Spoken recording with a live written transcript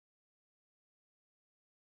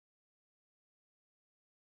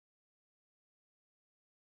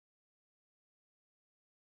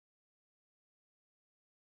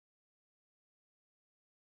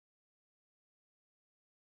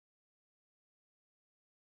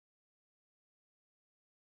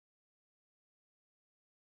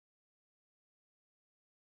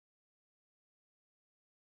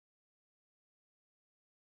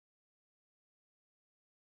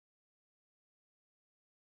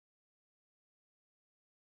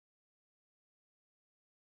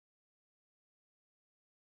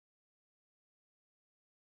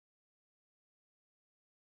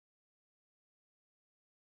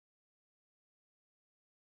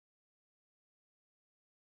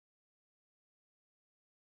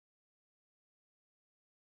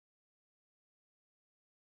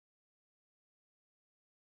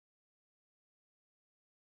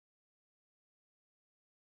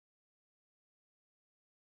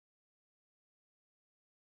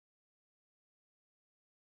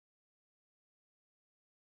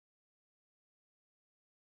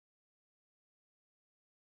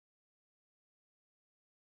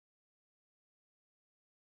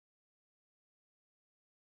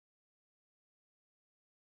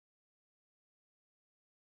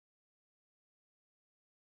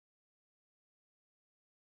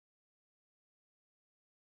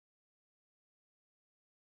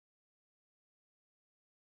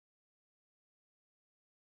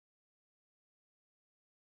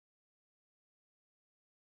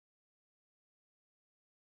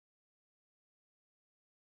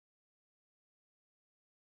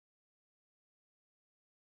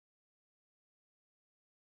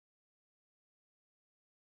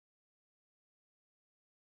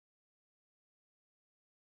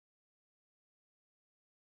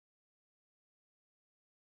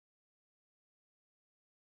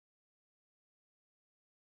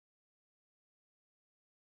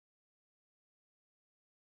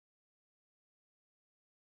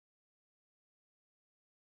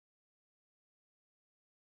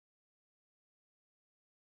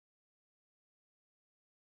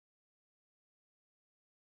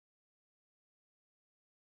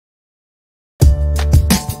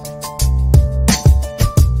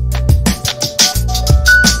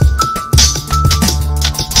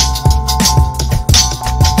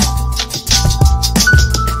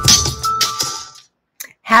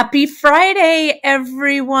Happy Friday,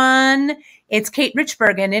 everyone. It's Kate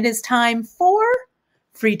Richburg, and it is time for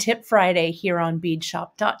Free Tip Friday here on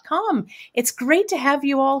beadshop.com. It's great to have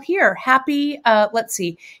you all here. Happy,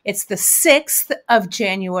 it's the 6th of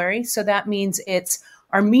January, so that means it's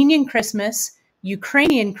Armenian Christmas,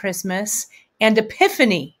 Ukrainian Christmas, and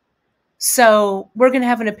Epiphany. So we're going to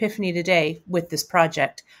have an epiphany today with this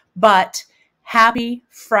project, but happy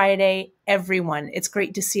Friday, everyone. It's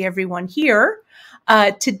great to see everyone here.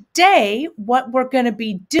 Today, what we're going to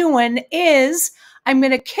be doing is I'm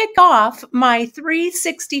going to kick off my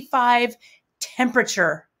 365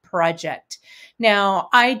 temperature project. Now,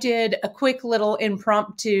 I did a quick little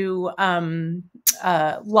impromptu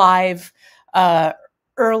live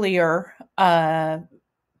earlier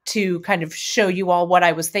to kind of show you all what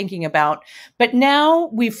I was thinking about. But now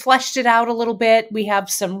we've fleshed it out a little bit. We have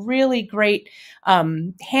some really great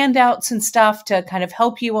handouts and stuff to kind of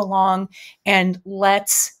help you along, and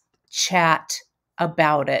let's chat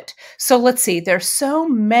about it. So let's see, there's so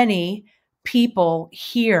many people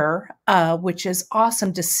here, which is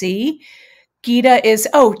awesome to see. Gita is,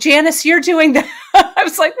 Janice, you're doing the, I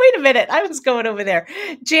was like, wait a minute, I was going over there.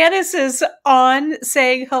 Janice is on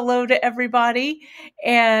saying hello to everybody,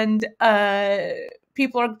 and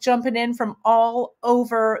people are jumping in from all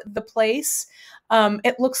over the place.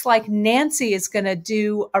 It looks like Nancy is going to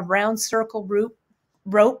do a round circle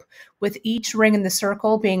rope with each ring in the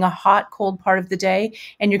circle being a hot, cold part of the day,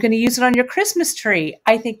 and you're going to use it on your Christmas tree.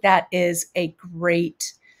 I think that is a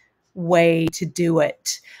great way to do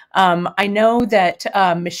it. I know that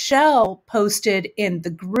Michelle posted in the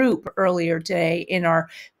group earlier today in our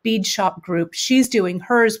bead shop group. She's doing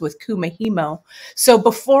hers with Kumahimo. So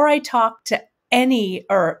before I talk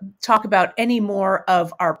about any more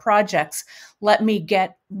of our projects, let me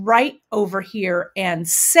get right over here and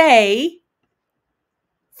say,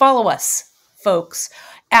 follow us, folks.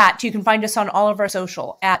 You can find us on all of our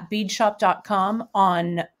social at beadshop.com,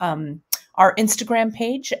 on our Instagram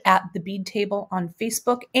page, at the Bead Table on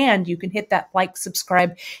Facebook, and you can hit that like,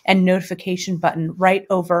 subscribe, and notification button right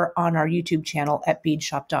over on our YouTube channel at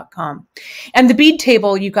beadshop.com. And the Bead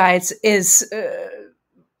Table, you guys, is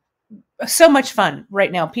so much fun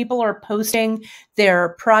right now. People are posting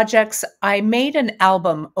their projects. I made an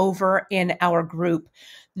album over in our group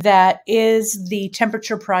that is the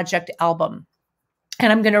Temperature Project album,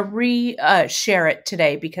 and I'm going to share it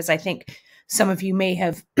today because I think some of you may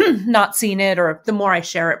have not seen it, or the more I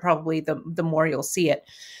share it, probably the more you'll see it.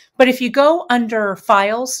 But if you go under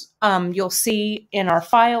files, you'll see in our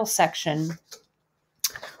file section,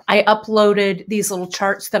 I uploaded these little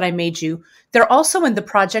charts that I made you. They're also in the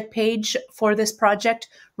project page for this project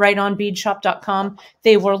right on beadshop.com.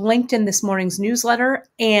 They were linked in this morning's newsletter,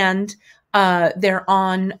 and they're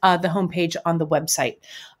on the homepage on the website.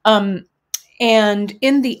 And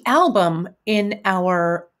in the album, in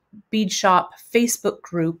our Bead Shop Facebook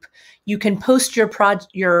group, you can post your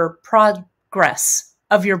progress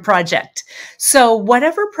of your project. So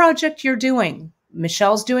whatever project you're doing,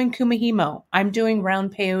 Michelle's doing Kumahimo, I'm doing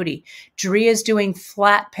round peyote, Dria's doing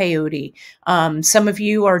flat peyote, some of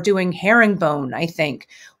you are doing herringbone, I think.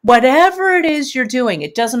 Whatever it is you're doing,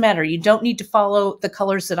 it doesn't matter. You don't need to follow the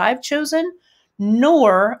colors that I've chosen,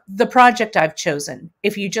 nor the project I've chosen.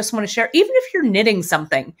 If you just want to share, even if you're knitting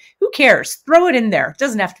something, who cares? Throw it in there. It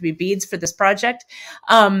doesn't have to be beads for this project.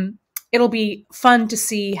 It'll be fun to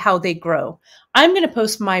see how they grow. I'm going to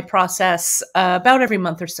post my process about every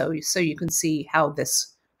month or so you can see how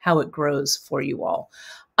it grows for you all.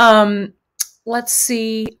 Let's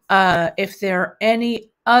see if there are any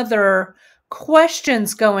other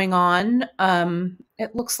questions going on.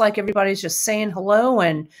 It looks like everybody's just saying hello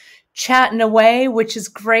and chatting away, which is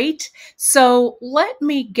great. So let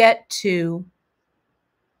me get to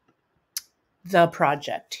the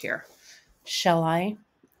project here, shall I?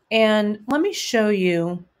 And let me show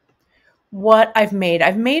you what I've made.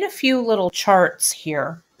 I've made a few little charts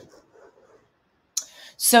here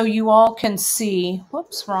so you all can see,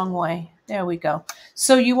 whoops, wrong way. There we go.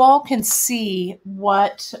 So you all can see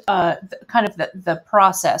what kind of the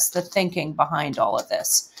process, the thinking behind all of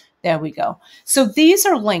this. There we go. So these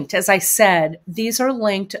are linked, as I said, these are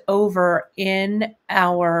linked over in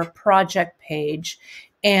our project page.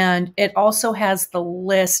 And it also has the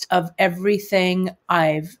list of everything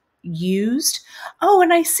I've used. Oh,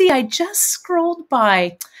 and I see I just scrolled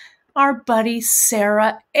by. Our buddy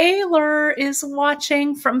Sarah Ayler is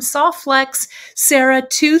watching from Softflex. Sarah,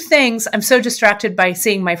 2 things. I'm so distracted by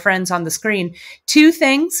seeing my friends on the screen. 2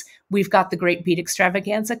 things. We've got the Great Bead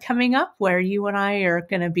Extravaganza coming up where you and I are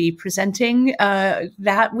going to be presenting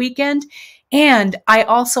that weekend. And I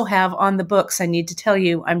also have on the books, I need to tell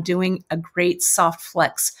you, I'm doing a great soft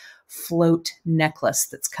flex float necklace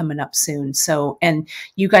that's coming up soon. So, and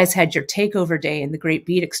you guys had your takeover day in the Great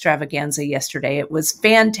Bead Extravaganza yesterday. It was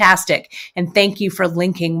fantastic. And thank you for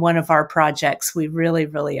linking one of our projects. We really,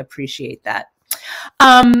 really appreciate that.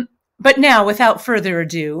 But now, without further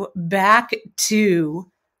ado, back to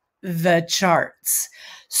the charts.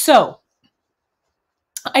 So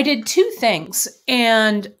I did two things.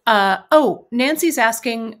 And, Nancy's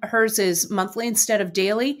asking hers is monthly instead of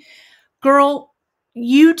daily. Girl,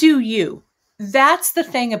 you do you. That's the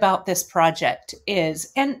thing about this project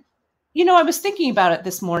is, and I was thinking about it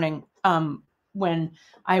this morning when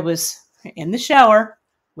I was in the shower,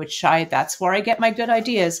 that's where I get my good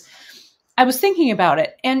ideas. I was thinking about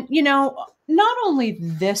it, and not only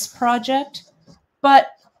this project, but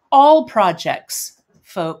all projects,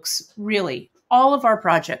 folks, really, all of our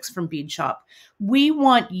projects from Bead Shop, we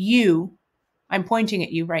want you, I'm pointing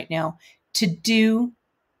at you right now, to do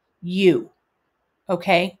you.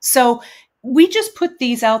 Okay. So we just put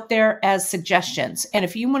these out there as suggestions. And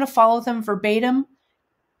if you want to follow them verbatim,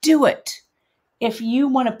 do it. If you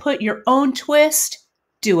want to put your own twist,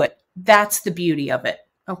 do it. That's the beauty of it.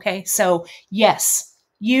 Okay. So yes,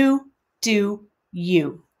 you do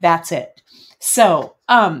you. That's it. So,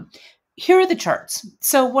 here are the charts.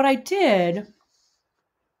 So what I did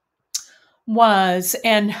was,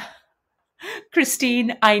 and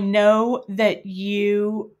Christine, I know that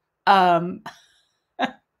you, that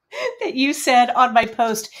you said on my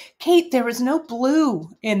post, Kate, there was no blue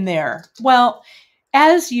in there. Well,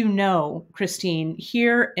 as you know, Christine,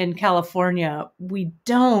 here in California, we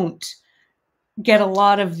don't get a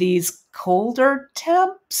lot of these colder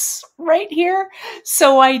temps right here.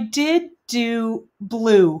 So I did do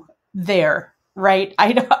blue there, right?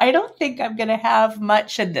 I don't think I'm going to have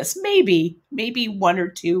much in this. Maybe one or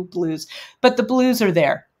two blues, but the blues are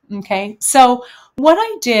there. Okay. So what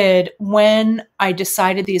I did when I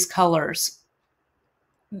decided these colors,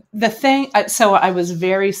 so I was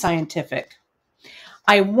very scientific.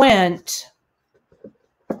 I went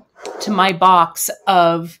to my box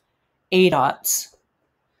of A-dots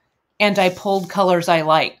and I pulled colors I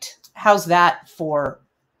liked. How's that for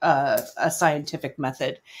a scientific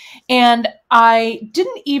method? And I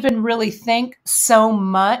didn't even really think so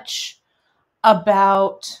much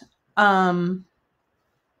about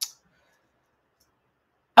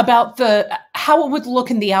how it would look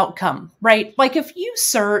in the outcome, right? Like if you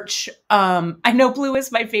search, I know blue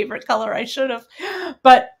is my favorite color. I should have,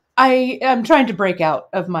 but I am trying to break out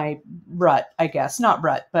of my rut, I guess. Not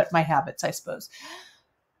rut, but my habits, I suppose.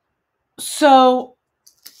 So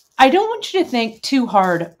I don't want you to think too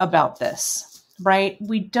hard about this, right?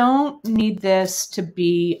 We don't need this to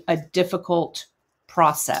be a difficult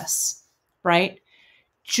process, right?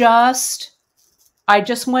 I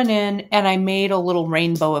just went in and I made a little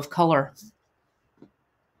rainbow of color.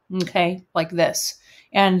 Okay, like this.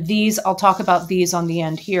 And these, I'll talk about these on the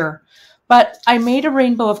end here. But I made a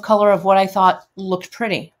rainbow of color of what I thought looked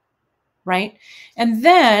pretty, right? And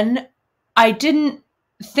then I didn't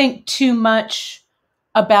think too much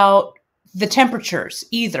about the temperatures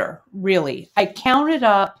either, really. I counted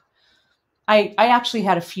up. I actually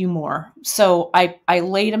had a few more. So I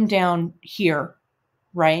laid them down here,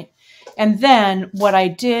 right? And then what I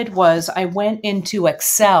did was I went into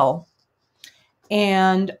Excel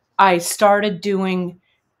and I started doing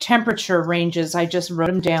temperature ranges. I just wrote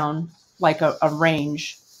them down like a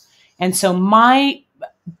range. And so my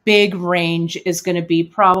big range is going to be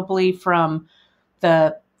probably from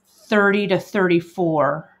the 30 to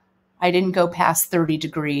 34. I didn't go past 30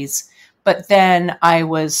 degrees. But then I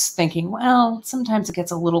was thinking, well, sometimes it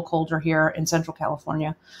gets a little colder here in Central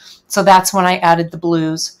California. So that's when I added the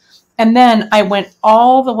blues. And then I went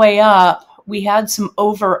all the way up. We had some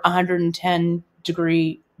over 110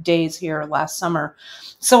 degree days here last summer.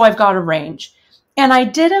 So I've got a range. And I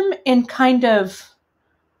did them in kind of,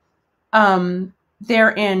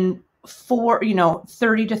 they're in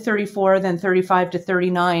 30 to 34, then 35 to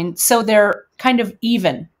 39. So they're kind of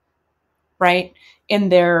even, right, in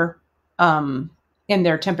their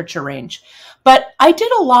temperature range. But I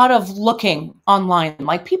did a lot of looking online.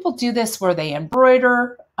 Like people do this where they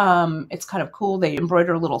embroider. It's kind of cool. They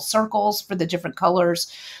embroider little circles for the different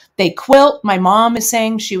colors. They quilt. My mom is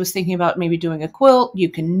saying she was thinking about maybe doing a quilt. You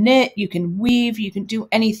can knit, you can weave, you can do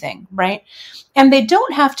anything, right? And they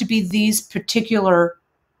don't have to be these particular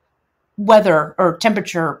weather or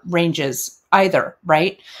temperature ranges either,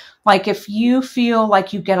 right? Like if you feel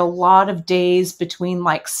like you get a lot of days between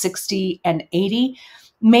like 60 and 80,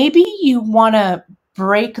 maybe you want to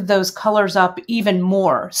break those colors up even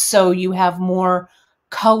more so you have more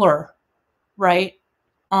color right?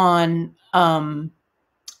 On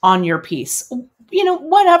your piece,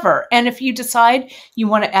 whatever. And if you decide you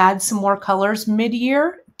want to add some more colors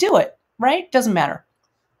mid-year, do it, right? Doesn't matter.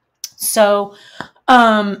 So,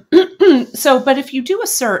 but if you do a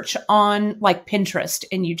search on like Pinterest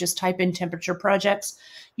and you just type in temperature projects,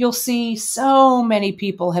 you'll see so many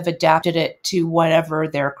people have adapted it to whatever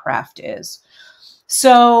their craft is.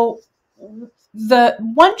 So the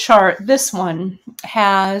one chart, this one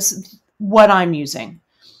has what I'm using.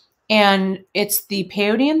 And it's the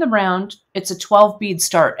peyote in the round. It's a 12 bead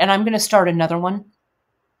start. And I'm going to start another one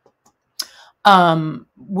so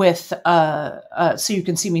you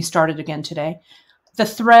can see me start it again today. The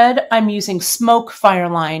thread, I'm using Smoke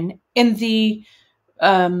Fireline. In the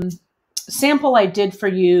sample I did for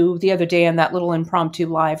you the other day on that little impromptu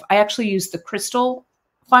live, I actually used the Crystal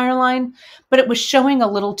Fireline, but it was showing a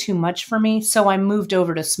little too much for me. So I moved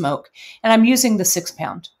over to Smoke, and I'm using the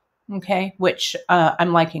 6-pound. Okay, which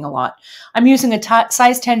I'm liking a lot. I'm using a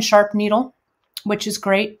size 10 sharp needle, which is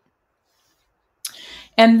great.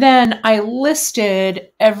 And then I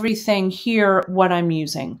listed everything here, what I'm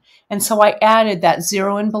using. And so I added that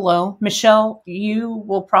 0 and below. Michelle, you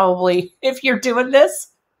will probably, if you're doing this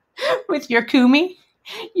with your kumi,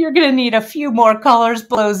 you're going to need a few more colors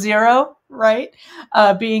below 0, right?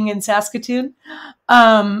 Being in Saskatoon.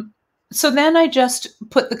 So then I just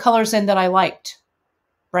put the colors in that I liked.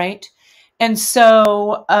 Right. And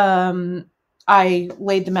so I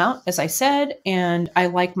laid them out, as I said, and I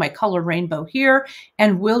like my color rainbow here,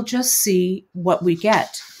 and we'll just see what we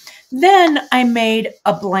get. Then I made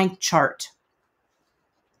a blank chart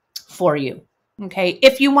for you. Okay.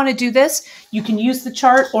 If you want to do this, you can use the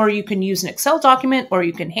chart, or you can use an Excel document, or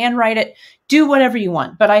you can handwrite it, do whatever you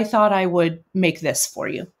want. But I thought I would make this for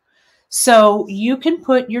you. So you can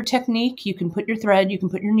put your technique, you can put your thread, you can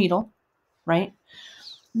put your needle, right?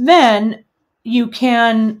 Then you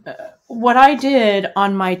can, what I did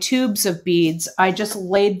on my tubes of beads, I just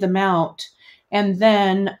laid them out, and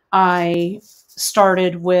then I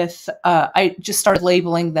started with, I just started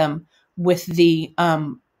labeling them with the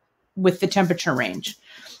temperature range.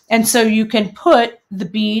 And so you can put the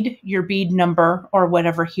bead, your bead number or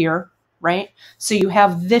whatever here, right? So you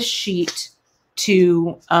have this sheet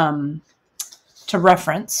to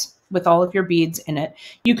reference with all of your beads in it.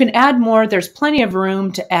 You can add more. There's plenty of room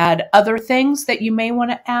to add other things that you may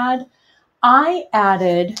want to add. I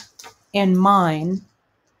added in mine,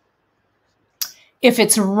 if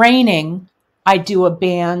it's raining, I do a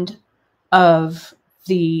band of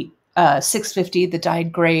the 650, the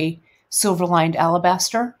dyed gray silver lined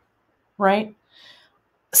alabaster, right?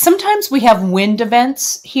 Sometimes we have wind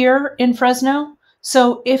events here in Fresno.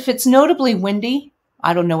 So if it's notably windy,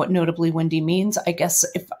 I don't know what notably windy means. I guess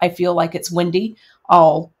if I feel like it's windy,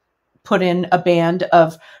 I'll put in a band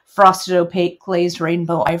of frosted opaque glazed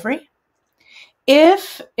rainbow ivory.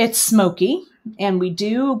 If it's smoky, and we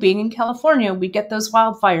do, being in California, we get those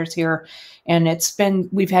wildfires here, and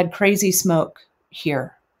we've had crazy smoke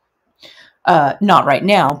here. Not right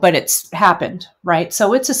now, but it's happened, right?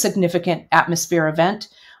 So it's a significant atmosphere event.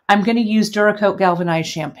 I'm going to use Duracoat galvanized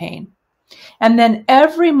champagne. And then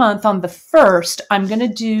every month on the 1st, I'm going to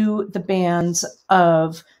do the bands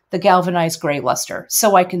of the galvanized gray luster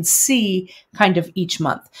so I can see kind of each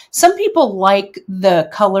month. Some people like the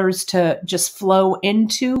colors to just flow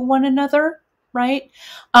into one another, right?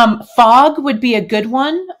 Fog would be a good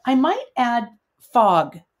one. I might add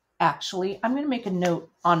fog, actually. I'm going to make a note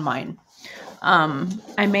on mine.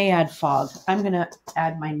 I may add fog. I'm going to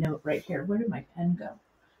add my note right here. Where did my pen go?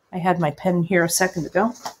 I had my pen here a second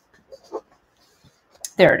ago.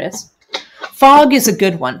 There it is. Fog is a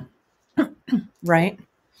good one, right?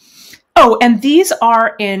 Oh, and these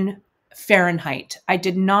are in Fahrenheit. I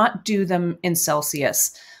did not do them in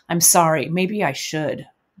Celsius. I'm sorry. Maybe I should,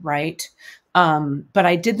 right? But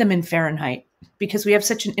I did them in Fahrenheit because we have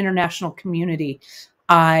such an international community.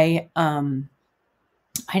 I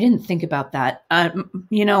didn't think about that.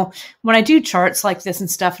 When I do charts like this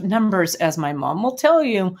and stuff, numbers, as my mom will tell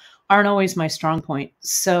you, aren't always my strong point.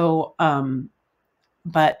 So,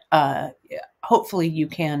 but hopefully you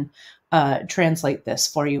can translate this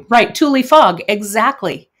for you. Right, Thule fog,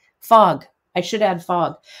 exactly. Fog. I should add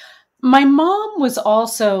fog. My mom was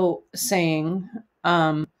also saying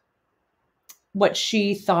what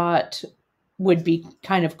she thought would be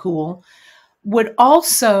kind of cool would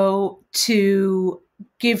also to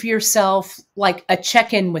give yourself like a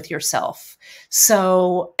check-in with yourself.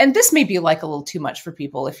 So, and this may be like a little too much for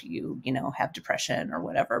people if you know, have depression or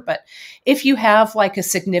whatever, but if you have like a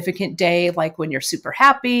significant day, like when you're super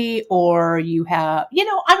happy, or you have, you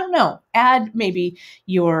know, I don't know, add maybe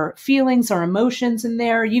your feelings or emotions in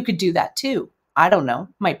there. You could do that too. I don't know,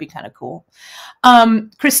 might be kind of cool.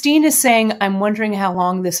 Christine is saying, I'm wondering how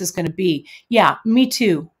long this is going to be. Yeah, me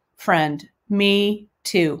too, friend. Me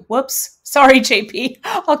too. Whoops. Sorry, JP.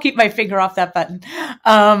 I'll keep my finger off that button.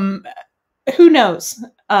 Who knows?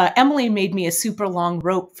 Emily made me a super long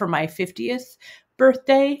rope for my 50th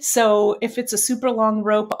birthday. So if it's a super long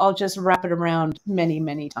rope, I'll just wrap it around many,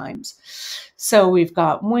 many times. So we've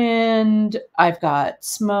got wind, I've got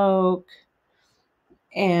smoke,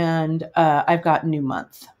 and I've got new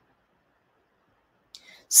month.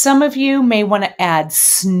 Some of you may want to add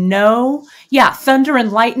snow. Yeah, thunder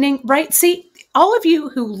and lightning, right? See, all of you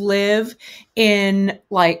who live in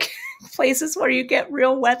like places where you get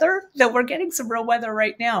real weather, that we're getting some real weather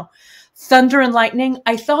right now. Thunder and lightning.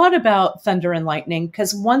 I thought about thunder and lightning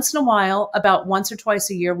because once in a while, about once or twice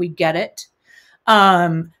a year, we get it.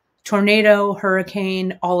 Tornado,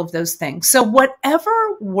 hurricane, all of those things. So whatever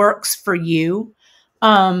works for you,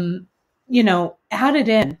 you know, add it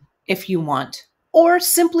in if you want, or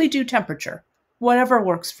simply do temperature, whatever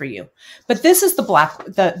works for you. But this is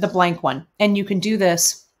the blank one, and you can do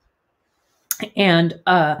this and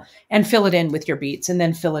fill it in with your beads, and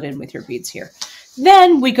then fill it in with your beads here.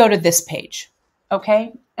 Then we go to this page,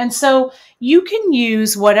 okay? And so you can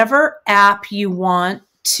use whatever app you want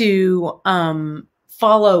to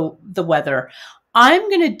follow the weather. I'm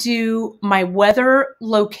going to do my weather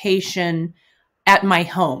location at my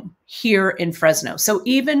home here in Fresno. So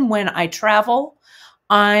even when I travel,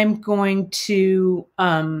 I'm going to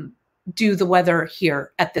do the weather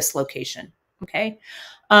here at this location, okay?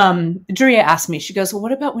 Drea asked me, she goes, well,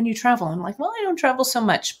 what about when you travel? I'm like, well, I don't travel so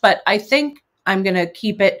much, but I think I'm going to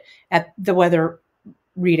keep it at the weather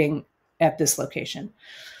reading at this location.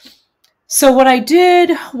 So what I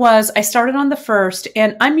did was I started on the 1st,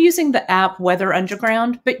 and I'm using the app Weather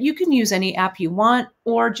Underground, but you can use any app you want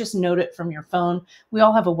or just note it from your phone. We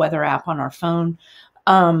all have a weather app on our phone.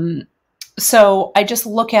 So I just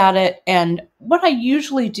look at it, and what I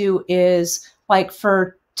usually do is like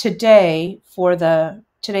for today,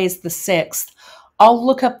 today's the 6th, I'll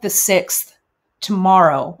look up the 6th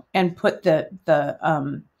tomorrow and put the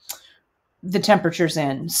temperatures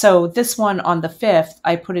in. So this one on the 5th,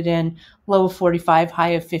 I put it in low of 45,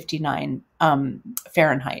 high of 59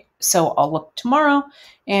 Fahrenheit. So I'll look tomorrow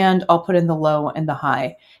and I'll put in the low and the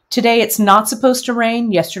high. Today it's not supposed to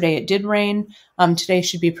rain. Yesterday it did rain. Today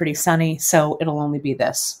should be pretty sunny, so it'll only be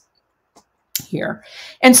this here.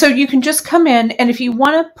 And so you can just come in, and if you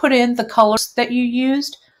want to put in the colors that you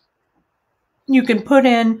used, you can put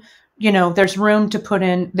in, you know, there's room to put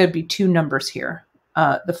in, there'd be 2 numbers here.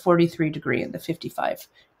 The 43 degree and the 55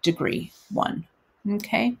 degree one.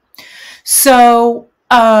 Okay. So,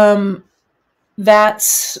 that's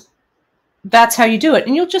how you do it.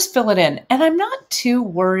 And you'll just fill it in. And I'm not too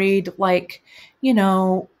worried, like, you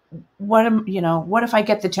know, what if I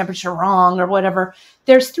get the temperature wrong or whatever?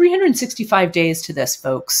 There's 365 days to this,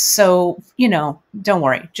 folks. So, you know, don't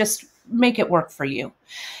worry, just make it work for you.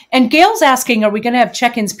 And Gail's asking, are we going to have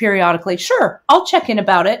check-ins periodically? Sure. I'll check in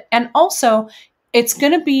about it. And also, it's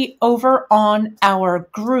going to be over on our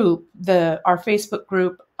group, our Facebook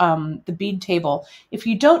group, the bead table. If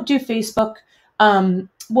you don't do Facebook,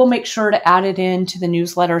 we'll make sure to add it into the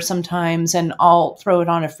newsletter sometimes, and I'll throw it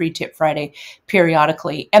on a free tip Friday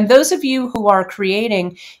periodically. And those of you who are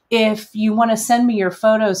creating, if you want to send me your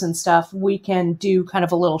photos and stuff, we can do kind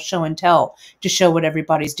of a little show and tell to show what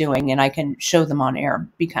everybody's doing, and I can show them on air.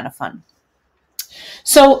 Be kind of fun.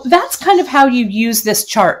 So that's kind of how you use this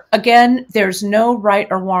chart. Again, there's no right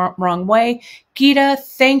or wrong way. Gita,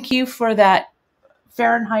 thank you for that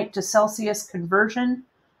Fahrenheit to Celsius conversion.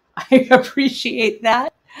 I appreciate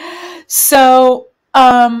that. So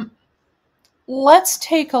let's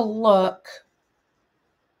take a look.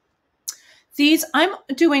 These, I'm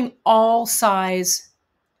doing all size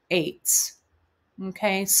 8s.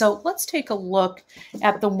 Okay, so let's take a look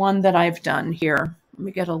at the one that I've done here. Let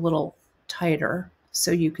me get a little tighter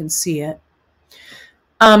so you can see it.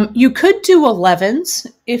 You could do 11s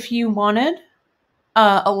if you wanted.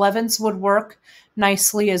 11s would work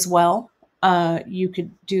nicely as well. You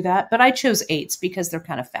could do that, but I chose 8s because they're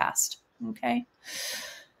kind of fast. Okay.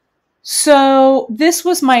 So this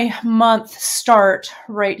was my month start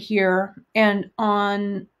right here. And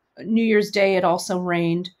on New Year's Day, it also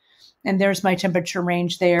rained. And there's my temperature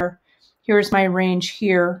range there. Here's my range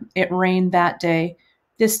here. It rained that day.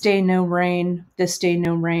 This day, no rain. This day,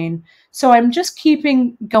 no rain. So I'm just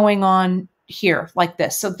keeping going on here like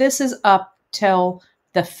this. So this is up till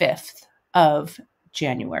the 5th of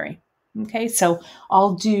January. Okay, so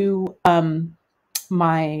I'll do the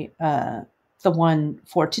one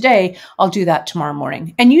for today. I'll do that tomorrow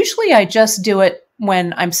morning. And usually I just do it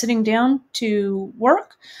when I'm sitting down to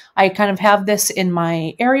work. I kind of have this in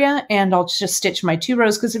my area and I'll just stitch my 2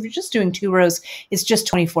 rows, because if you're just doing 2 rows, it's just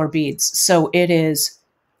 24 beads. So it is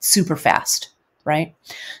super fast, right?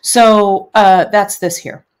 So that's this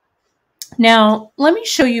here. Now, let me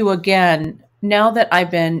show you again. Now that I've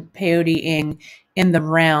been peyoteing in the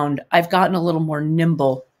round, I've gotten a little more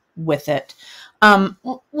nimble with it. Let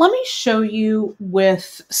me show you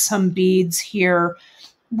with some beads here.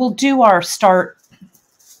 We'll do our start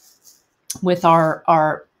with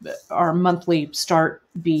our monthly start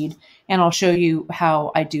bead, and I'll show you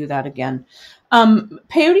how I do that again.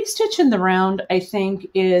 Peyote stitch in the round, I think,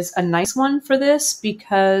 is a nice one for this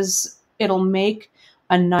because it'll make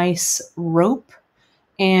a nice rope.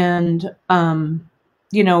 And,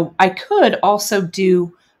 you know, I could also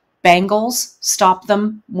do bangles, stop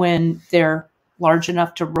them when they're large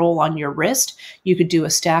enough to roll on your wrist. You could do a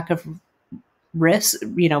stack of wrists,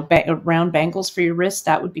 you know, round bangles for your wrist.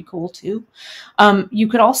 That would be cool too. You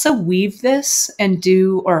could also weave this and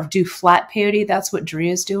do flat peyote. That's what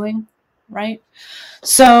Dria's doing, right?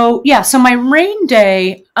 So yeah, so my rain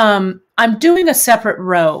day, I'm doing a separate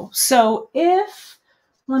row. So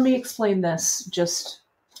let me explain this just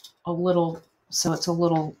a little, so it's a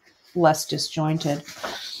little less disjointed.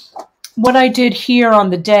 What I did here on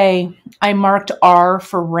the day, I marked R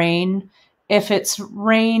for rain. If it's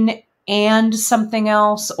rain and something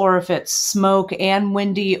else, or if it's smoke and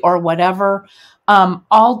windy or whatever,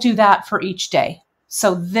 I'll do that for each day.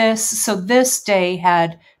 So this day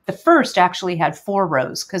had, the first actually had 4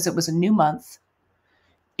 rows because it was a new month.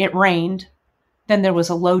 It rained. Then there was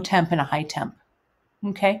a low temp and a high temp.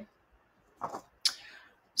 Okay.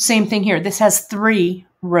 Same thing here. This has 3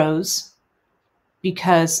 rows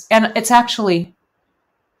because, and it's actually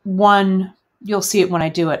one, you'll see it when I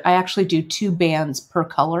do it. I actually do 2 bands per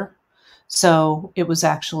color. So it was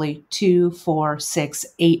actually 2, 4, 6,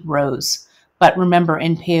 8 rows. But remember,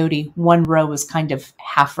 in peyote, 1 row is kind of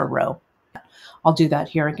half a row. I'll do that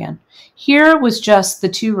here again. Here was just the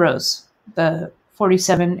 2 rows, the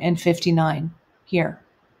 47 and 59 here.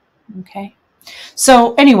 Okay.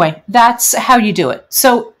 So anyway, that's how you do it.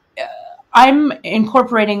 So I'm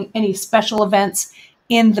incorporating any special events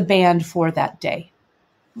in the band for that day.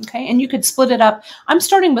 Okay. And you could split it up. I'm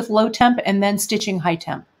starting with low temp and then stitching high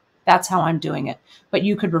temp. That's how I'm doing it. But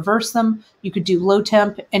you could reverse them. You could do low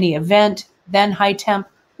temp, any event, then high temp,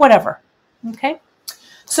 whatever. Okay.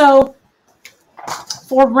 So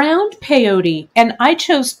for round peyote, and I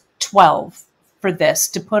chose 12 for this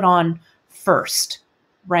to put on first,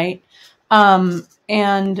 right? And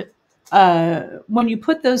when you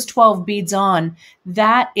put those 12 beads on,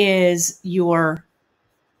 that is your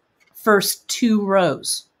first 2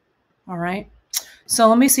 rows. All right. So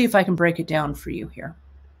let me see if I can break it down for you here.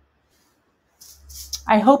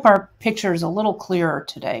 I hope our picture is a little clearer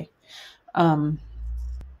today. And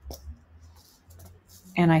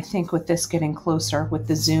I think with this getting closer with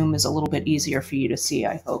the zoom is a little bit easier for you to see,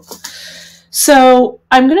 I hope. So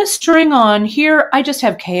I'm going to string on here. I just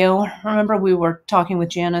have KO. Remember we were talking with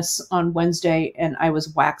Janice on Wednesday and I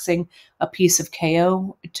was waxing a piece of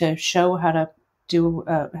KO to show how to do,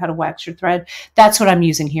 how to wax your thread. That's what I'm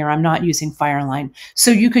using here. I'm not using Fireline.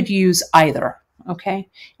 So you could use either. Okay.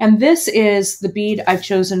 And this is the bead I've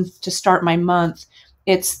chosen to start my month.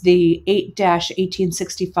 It's the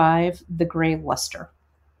 8-1865, the gray luster.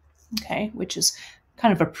 Okay. Which is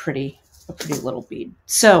kind of a pretty little bead.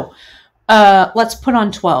 So let's put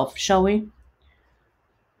on 12, shall we?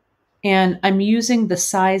 And I'm using the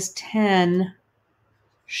size 10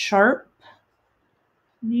 sharp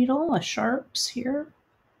needle, a sharps here.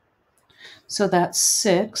 So that's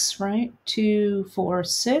 6, right? 2, 4,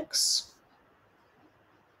 6.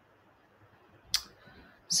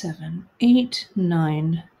 7, 8,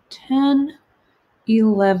 9, 10,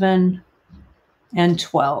 11, and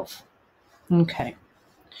 12. Okay.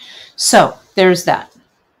 So there's that.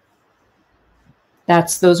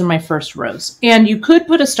 Those are my first rows. And you could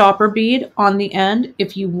put a stopper bead on the end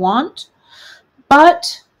if you want.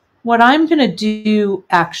 But what I'm going to do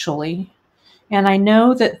actually, and I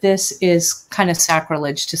know that this is kind of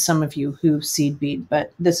sacrilege to some of you who seed bead,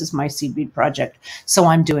 but this is my seed bead project, so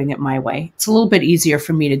I'm doing it my way. It's a little bit easier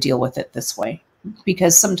for me to deal with it this way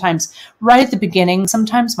because sometimes right at the beginning,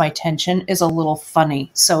 sometimes my tension is a little funny,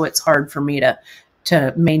 so it's hard for me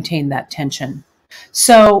to maintain that tension.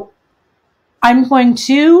 So I'm going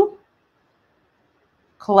to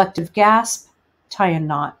collective gasp, tie a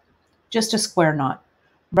knot, just a square knot,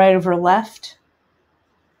 right over left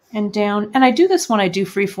and down. And I do this when I do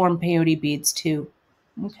freeform peyote beads too.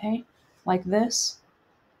 Okay, like this.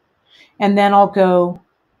 And then I'll go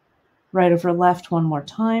right over left one more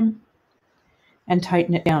time and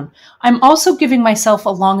tighten it down. I'm also giving myself a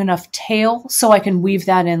long enough tail so I can weave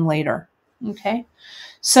that in later. Okay,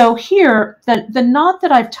 so here, the knot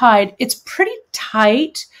that I've tied, it's pretty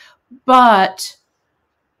tight, but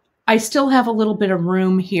I still have a little bit of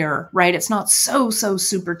room here, right? It's not so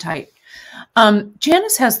super tight.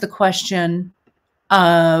 Janice has the question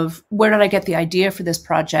of where did I get the idea for this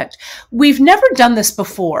project? We've never done this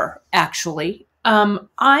before, actually.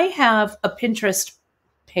 I have a Pinterest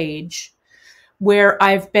page where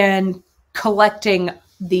I've been collecting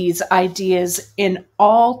these ideas in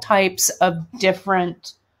all types of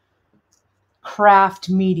different craft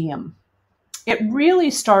medium. It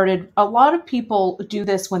really started, a lot of people do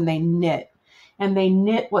this when they knit, and they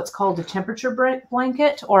knit what's called a temperature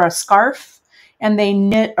blanket or a scarf, and they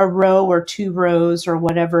knit a row or 2 rows or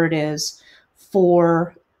whatever it is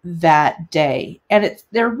for that day. And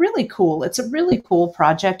they're really cool. It's a really cool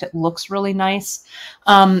project. It looks really nice.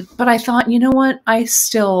 But I thought, you know what?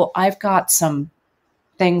 I've got some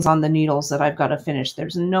things on the needles that I've got to finish.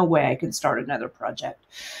 There's no way I can start another project.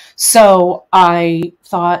 So I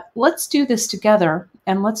thought, let's do this together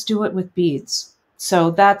and let's do it with beads.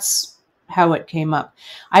 So that's how it came up.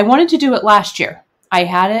 I wanted to do it last year. I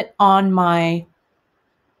had it on my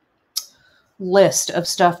list of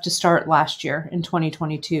stuff to start last year in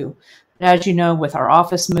 2022. But as you know, with our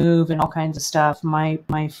office move and all kinds of stuff, my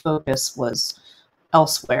focus was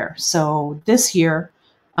elsewhere. So this year,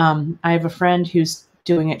 I have a friend who's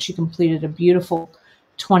doing it. She completed a beautiful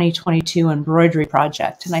 2022 embroidery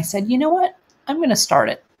project. And I said, you know what? I'm going to start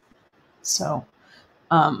it. So,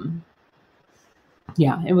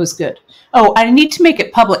 yeah, it was good. Oh, I need to make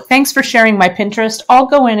it public. Thanks for sharing my Pinterest. I'll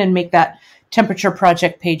go in and make that temperature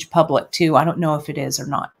project page public too. I don't know if it is or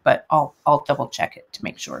not, but I'll double check it to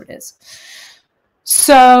make sure it is.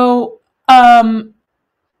 So,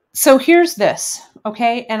 so here's this,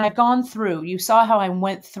 okay? And I've gone through, you saw how I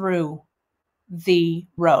went through the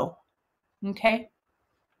row, okay?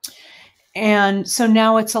 And so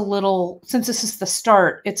now it's a little, since this is the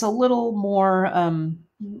start, it's a little more,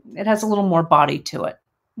 it has a little more body to it,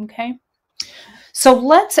 okay? So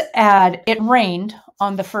let's add, it rained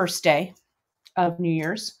on the first day of New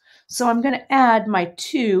Year's. So I'm going to add my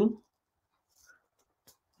 2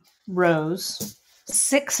 rows,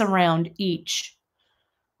 6 around each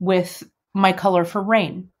with my color for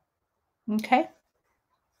rain. Okay.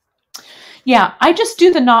 Yeah, I just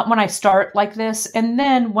do the knot when I start like this. And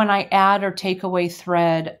then when I add or take away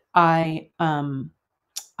thread, I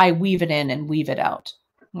weave it in and weave it out.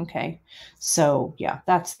 Okay. So yeah,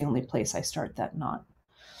 that's the only place I start that knot.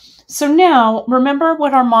 So now, remember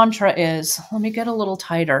what our mantra is. Let me get a little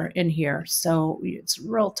tighter in here so it's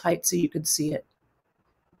real tight so you can see it.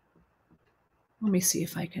 Let me see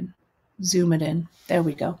if I can zoom it in. There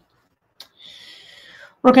we go.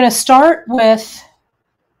 We're going to start with,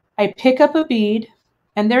 I pick up a bead,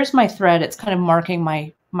 and there's my thread. It's kind of marking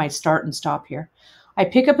my start and stop here. I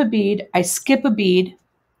pick up a bead, I skip a bead,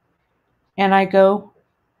 and I go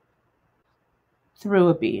through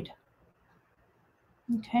a bead.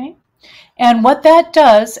 Okay. And what that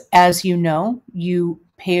does, as you know, you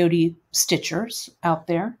peyote stitchers out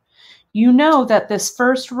there, you know that this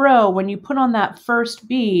first row, when you put on that first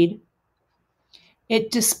bead,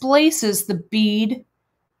 it displaces the bead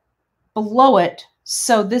below it.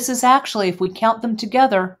 So this is actually, if we count them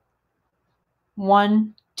together,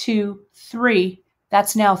 1, 2, 3,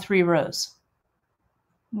 that's now 3 rows.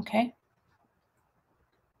 Okay.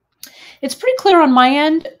 It's pretty clear on my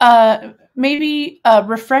end. Maybe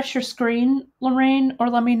refresh your screen, Lorraine, or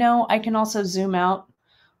let me know. I can also zoom out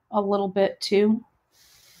a little bit too,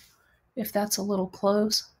 if that's a little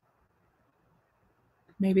close.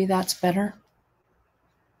 Maybe that's better.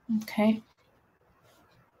 Okay.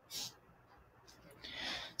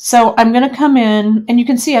 So I'm going to come in, and you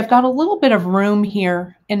can see I've got a little bit of room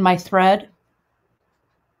here in my thread.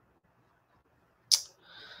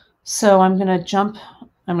 So I'm going to jump,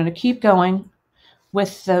 I'm going to keep going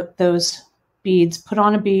with those beads. Put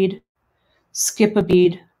on a bead, skip a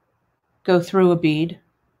bead, go through a bead,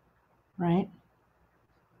 right?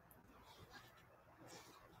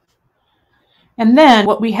 And then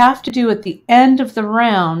what we have to do at the end of the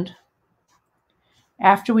round,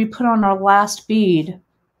 after we put on our last bead,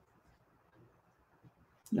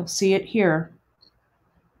 you'll see it here.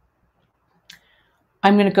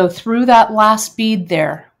 I'm going to go through that last bead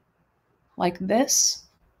there, like this.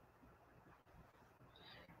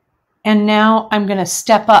 And now I'm going to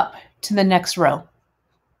step up to the next row.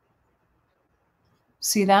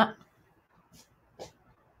 See that?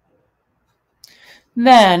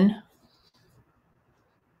 Then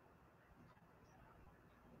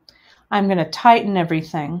I'm going to tighten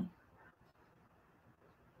everything.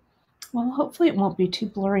 Well, hopefully it won't be too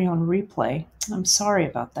blurry on replay. I'm sorry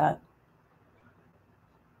about that.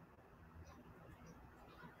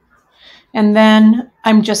 And then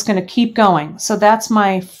I'm just going to keep going. So that's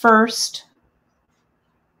my first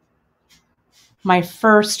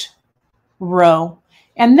row.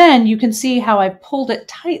 And then you can see how I pulled it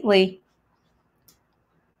tightly.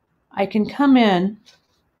 I can come in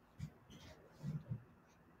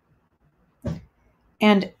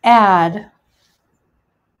and add.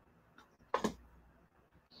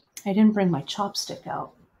 I didn't bring my chopstick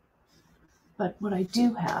out, but what I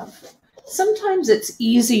do have, sometimes it's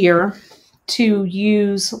easier to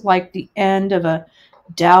use like the end of a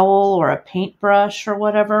dowel or a paintbrush or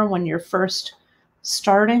whatever when you're first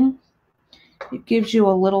starting. It gives you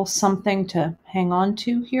a little something to hang on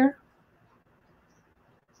to here.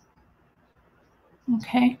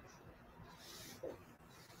 Okay.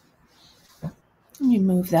 Let me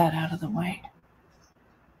move that out of the way.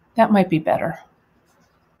 That might be better.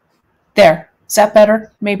 There. Is that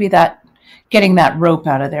better? Maybe that, getting that rope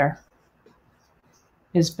out of there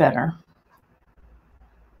is better.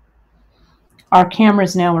 Our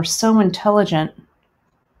cameras now are so intelligent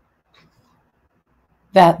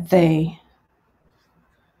that they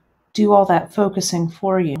do all that focusing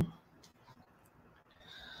for you.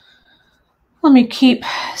 Let me keep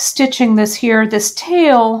stitching this here. This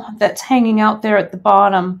tail that's hanging out there at the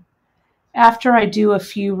bottom, after I do a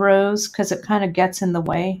few rows, because it kind of gets in the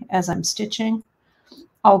way as I'm stitching,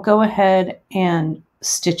 I'll go ahead and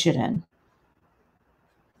stitch it in.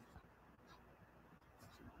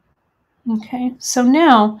 Okay, so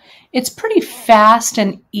now it's pretty fast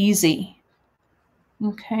and easy,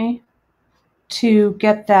 okay, to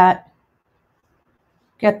get that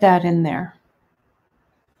in there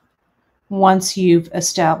once you've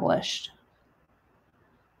established.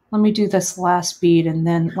 Let me do this last bead and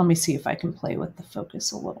then let me see if I can play with the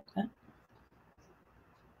focus a little bit.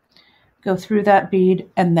 Go through that bead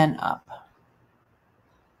and then up.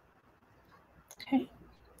 Okay.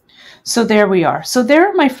 So there we are. So there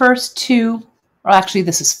are my first two, or actually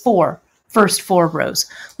this is first four rows.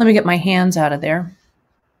 Let me get my hands out of there.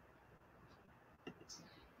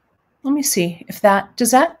 Let me see if that,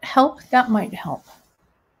 does that help? That might help.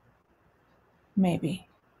 Maybe.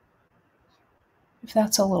 If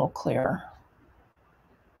that's a little clearer.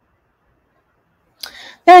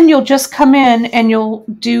 Then you'll just come in and you'll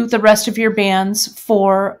do the rest of your bands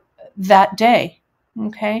for that day.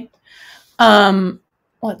 Okay.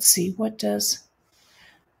 Let's see,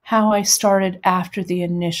 how I started after the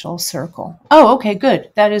initial circle. Oh, okay,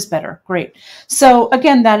 good. That is better. Great. So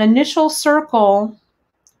again, that initial circle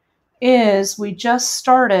is, we just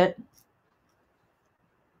started.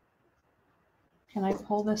 Can I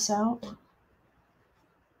pull this out?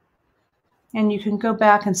 And you can go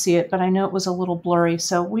back and see it, but I know it was a little blurry,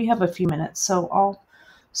 so we have a few minutes. So I'll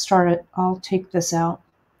start it. I'll take this out.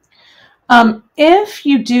 If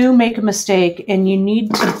you do make a mistake and you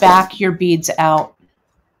need to back your beads out,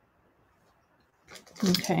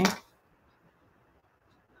 okay,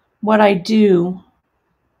 what I do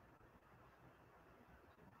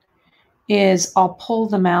is I'll pull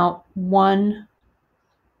them out one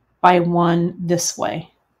by one this way.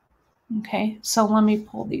 Okay, so let me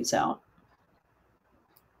pull these out.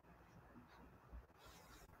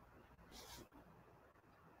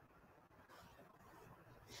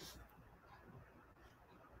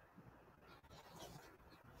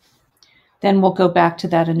 Then we'll go back to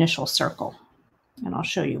that initial circle, and I'll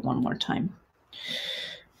show you one more time.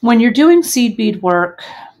 When you're doing seed bead work,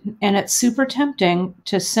 and it's super tempting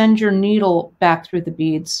to send your needle back through the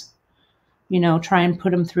beads, you know, try and put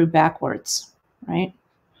them through backwards, right?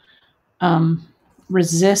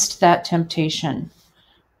 Resist that temptation,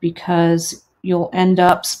 because you'll end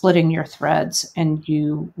up splitting your threads and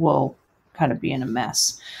you will kind of be in a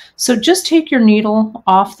mess. So just take your needle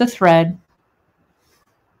off the thread.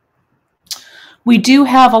 We do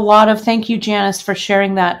have a lot of, thank you, Janice, for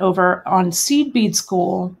sharing that over on Seed Bead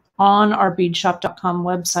School on our beadshop.com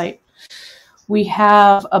website. We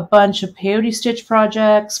have a bunch of peyote stitch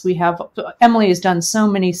projects. Emily has done so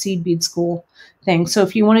many Seed Bead School things. So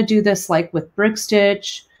if you want to do this like with brick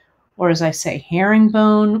stitch, or as I say,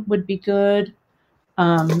 herringbone would be good.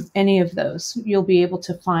 Any of those, you'll be able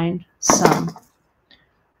to find some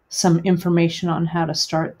information on how to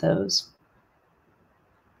start those.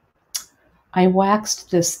 I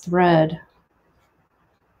waxed this thread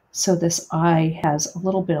so this eye has a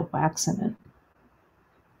little bit of wax in it.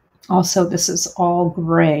 Also, this is all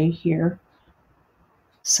gray here.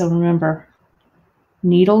 So remember,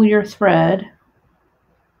 needle your thread.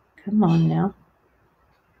 Come on now.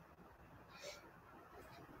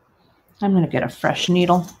 I'm going to get a fresh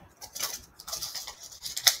needle.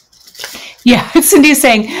 Yeah, Cindy's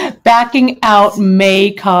saying backing out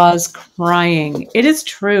may cause crying. It is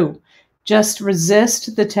true. Just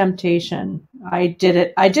resist the temptation. I did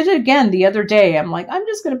it. I did it again the other day. I'm like, I'm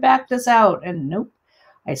just going to back this out. And nope,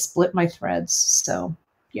 I split my threads. So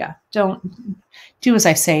yeah, don't do as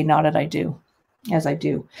I say, not as I do. As I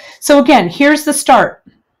do. So again, here's the start.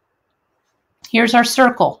 Here's our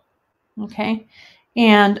circle. Okay.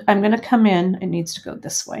 And I'm going to come in. It needs to go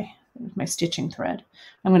this way with my stitching thread.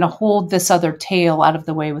 I'm going to hold this other tail out of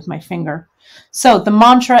the way with my finger. So the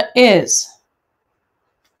mantra is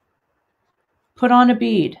put on a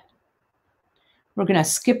bead. We're going to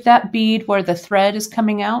skip that bead where the thread is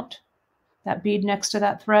coming out, that bead next to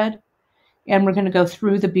that thread, and we're going to go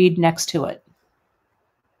through the bead next to it.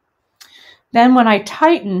 Then when I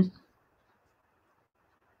tighten,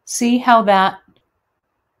 see how that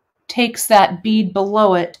takes that bead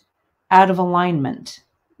below it out of alignment,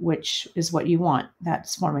 which is what you want.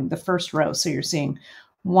 That's forming the first row. So you're seeing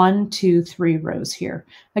 1, 2, 3 rows here.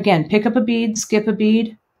 Again, pick up a bead, skip a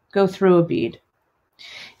bead, go through a bead.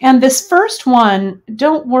 And this first one,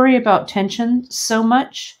 don't worry about tension so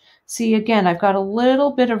much. See, again, I've got a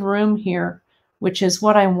little bit of room here, which is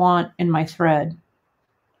what I want in my thread.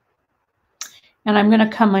 And I'm going to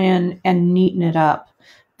come in and neaten it up.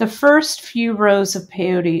 The first few rows of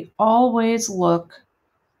peyote always look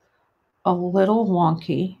a little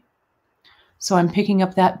wonky. So I'm picking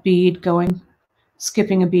up that bead,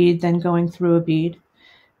 skipping a bead, then going through a bead,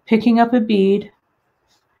 picking up a bead,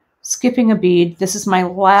 skipping a bead. This is my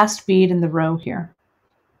last bead in the row here.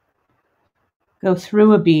 Go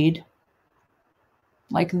through a bead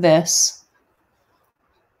like this.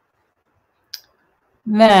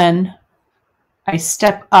 Then I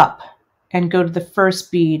step up and go to the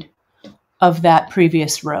first bead of that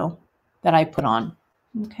previous row that I put on.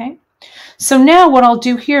 Okay. So now what I'll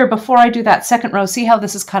do here before I do that second row, see how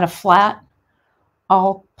this is kind of flat?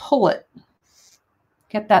 I'll pull it,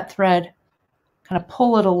 get that thread, kind of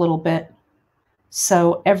pull it a little bit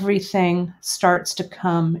so everything starts to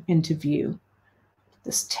come into view.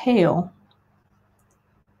 This tail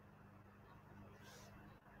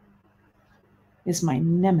is my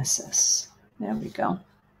nemesis. There we go.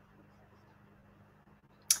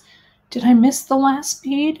 Did I miss the last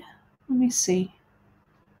bead? Let me see.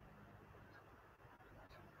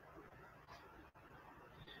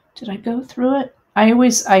 Did I go through it?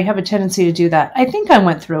 I have a tendency to do that. I think I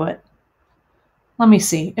went through it. Let me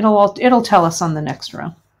see. It'll tell us on the next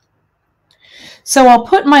row. So I'll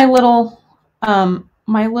put my little I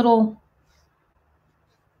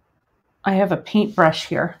have a paintbrush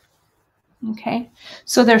here. Okay.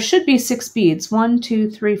 So there should be 6 beads. 1,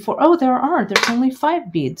 2, 3, 4. Oh, there are. There's only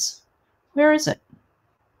 5 beads. Where is it?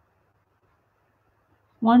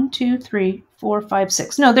 1, 2, 3, 4, 5,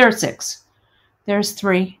 6. No, there are 6. There's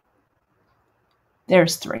 3.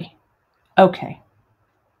 There's 3. Okay.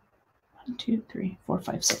 1, 2, 3, 4,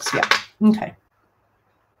 5, 6. Yeah. Okay.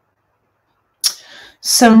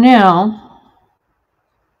 So now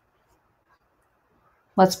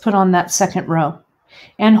let's put on that second row.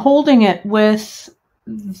 And holding it with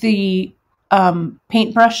the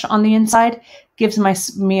paintbrush on the inside gives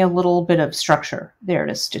me a little bit of structure there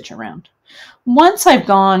to stitch around. Once I've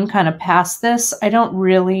gone kind of past this, I don't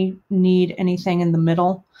really need anything in the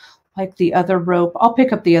middle like the other rope. I'll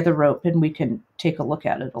pick up the other rope and we can take a look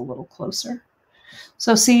at it a little closer.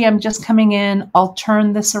 So see, I'm just coming in. I'll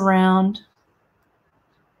turn this around.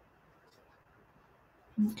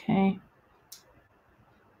 Okay.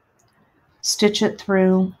 Stitch it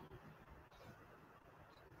through.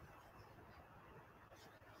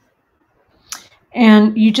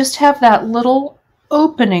 And you just have that little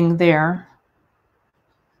opening there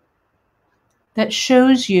that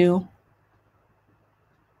shows you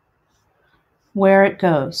where it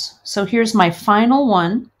goes. So here's my final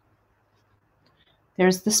one.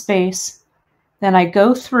 There's the space. Then I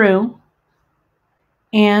go through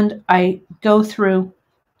and I go through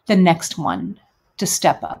the next one to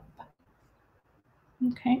step up.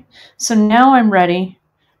 Okay, so now I'm ready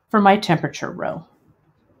for my temperature row.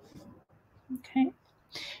 Okay,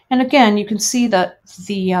 and again, you can see that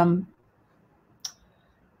the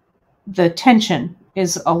tension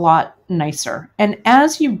is a lot nicer. And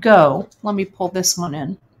as you go, let me pull this one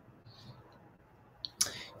in.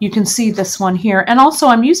 you can see this one here. And also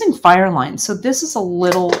I'm using Fireline, so this is a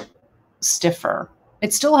little stiffer.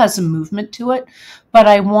 It still has some movement to it, but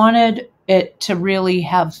I wanted it to really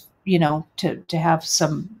have, you know, to have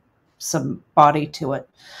some body to it.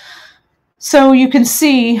 So you can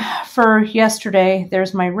see for yesterday,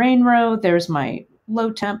 there's my rain row, there's my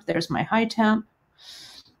low temp, there's my high temp.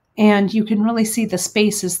 And you can really see the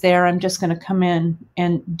spaces there. I'm just going to come in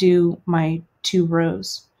and do my 2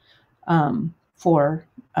 rows for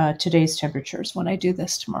today's temperatures when I do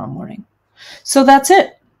this tomorrow morning. So that's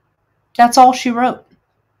it. That's all she wrote.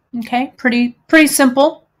 Okay, pretty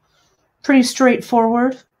simple, pretty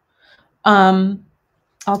straightforward. I'll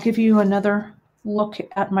give you another look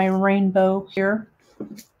at my rainbow here.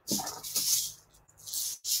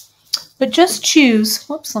 But just choose,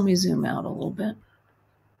 whoops, let me zoom out a little bit.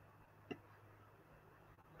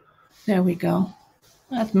 There we go.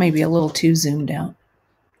 That's maybe a little too zoomed out.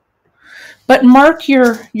 But mark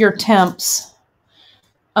your temps,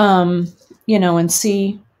 you know, and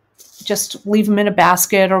see, just leave them in a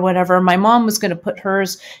basket or whatever. My mom was going to put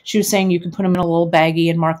hers. She was saying you can put them in a little baggie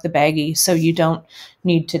and mark the baggie so you don't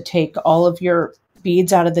need to take all of your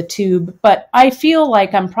beads out of the tube. But I feel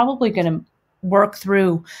like I'm probably going to work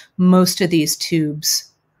through most of these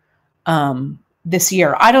tubes this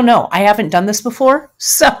year. I don't know. I haven't done this before.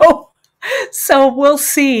 So we'll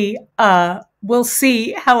see. We'll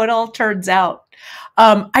see how it all turns out.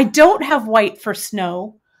 I don't have white for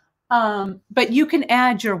snow. But you can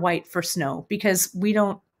add your white for snow because we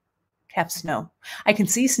don't have snow. I can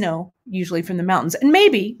see snow usually from the mountains, and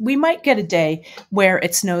maybe we might get a day where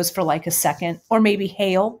it snows for like a second, or maybe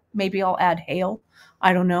hail. Maybe I'll add hail.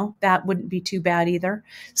 I don't know. That wouldn't be too bad either.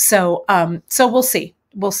 So, so we'll see.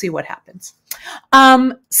 We'll see what happens.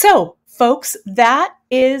 So folks, that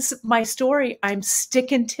is my story. I'm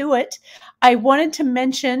sticking to it. I wanted to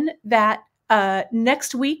mention that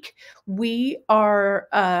next week, we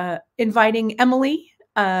are inviting Emily.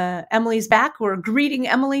 Emily's back. We're greeting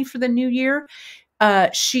Emily for the new year.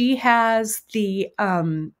 She has a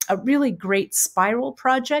really great spiral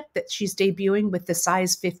project that she's debuting with the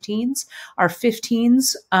size 15s. Our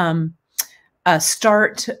 15s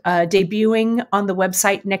start debuting on the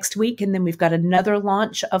website next week, and then we've got another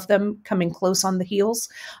launch of them coming close on the heels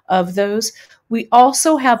of those. We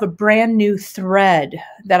also have a brand new thread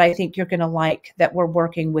that I think you're going to like that we're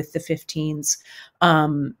working with the 15s.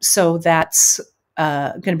 So that's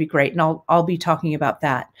going to be great, and I'll be talking about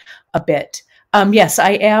that a bit. Yes,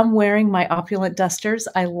 I am wearing my opulent dusters.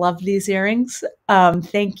 I love these earrings.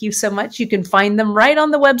 Thank you so much. You can find them right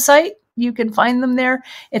on the website. You can find them there.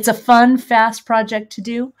 It's a fun, fast project to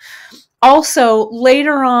do. Also,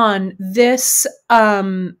 later on this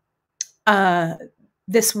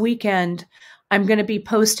this weekend, I'm going to be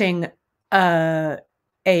posting a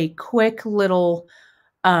quick little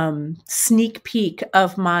sneak peek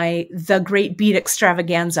of my The Great Bead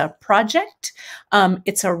Extravaganza project.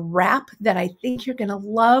 It's a wrap that I think you're going to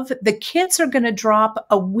love. The kits are going to drop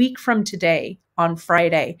a week from today on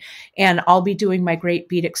Friday, and I'll be doing my Great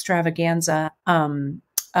Bead Extravaganza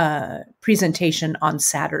presentation on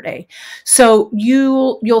Saturday. So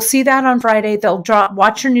you'll see that on Friday. They'll drop.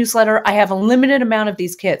 Watch your newsletter. I have a limited amount of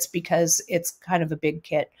these kits because it's kind of a big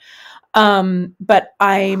kit. But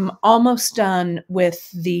I'm almost done with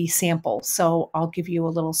the sample, so I'll give you a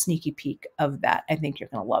little sneaky peek of that. I think you're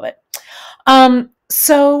going to love it.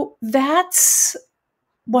 So that's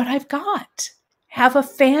what I've got. Have a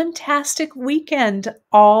fantastic weekend,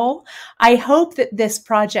 all. I hope that this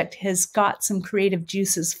project has got some creative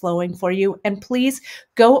juices flowing for you. And please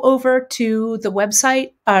go over to the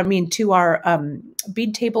website, to our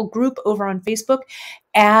bead table group over on Facebook.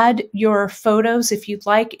 Add your photos, if you'd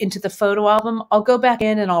like, into the photo album. I'll go back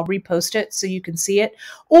in and I'll repost it so you can see it.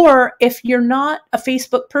 Or if you're not a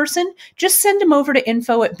Facebook person, just send them over to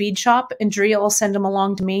info@beadshop, and Drea will send them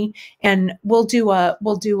along to me, and we'll do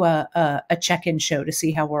a check-in show to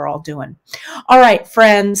see how we're all doing. All right,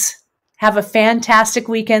 friends, have a fantastic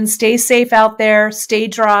weekend. Stay safe out there. Stay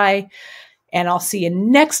dry. And I'll see you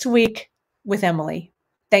next week with Emily.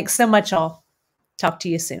 Thanks so much, all. Talk to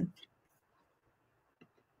you soon.